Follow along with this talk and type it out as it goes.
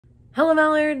Hello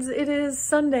Mallards, it is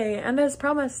Sunday, and as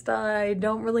promised, I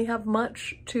don't really have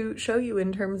much to show you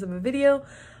in terms of a video.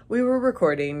 We were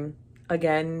recording,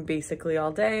 again, basically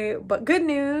all day, but good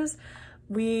news,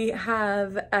 we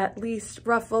have at least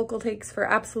rough vocal takes for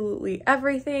absolutely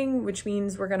everything, which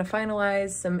means we're going to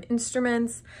finalize some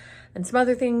instruments and some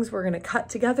other things. We're going to cut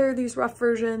together these rough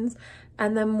versions,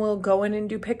 and then we'll go in and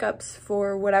do pickups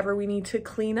for whatever we need to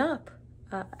clean up.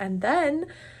 And then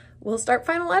we'll start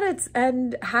final edits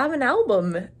and have an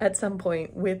album at some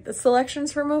point with the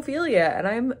selections from Ophelia, and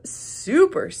I'm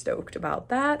super stoked about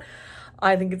that.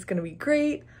 I think it's gonna be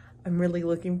great. I'm really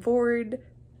looking forward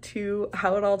to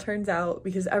how it all turns out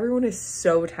because everyone is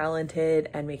so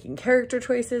talented, and making character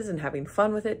choices and having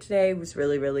fun with it today was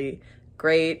really, really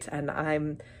great, and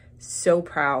I'm so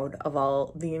proud of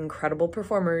all the incredible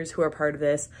performers who are part of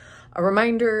this. A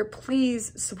reminder,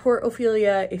 please support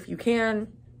Ophelia if you can.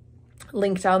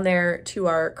 Link down there to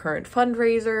our current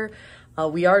fundraiser.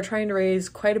 We are trying to raise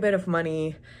quite a bit of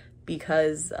money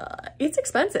because it's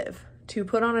expensive to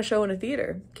put on a show in a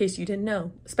theater, in case you didn't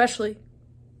know, especially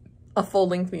a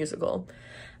full-length musical,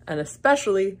 and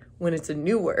especially when it's a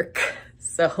new work.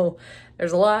 So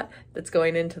there's a lot that's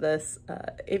going into this.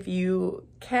 If you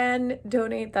can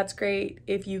donate, that's great.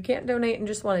 If you can't donate and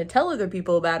just want to tell other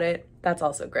people about it, that's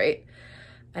also great.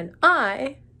 And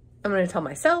I'm going to tell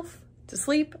myself to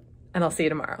sleep, and I'll see you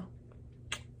tomorrow.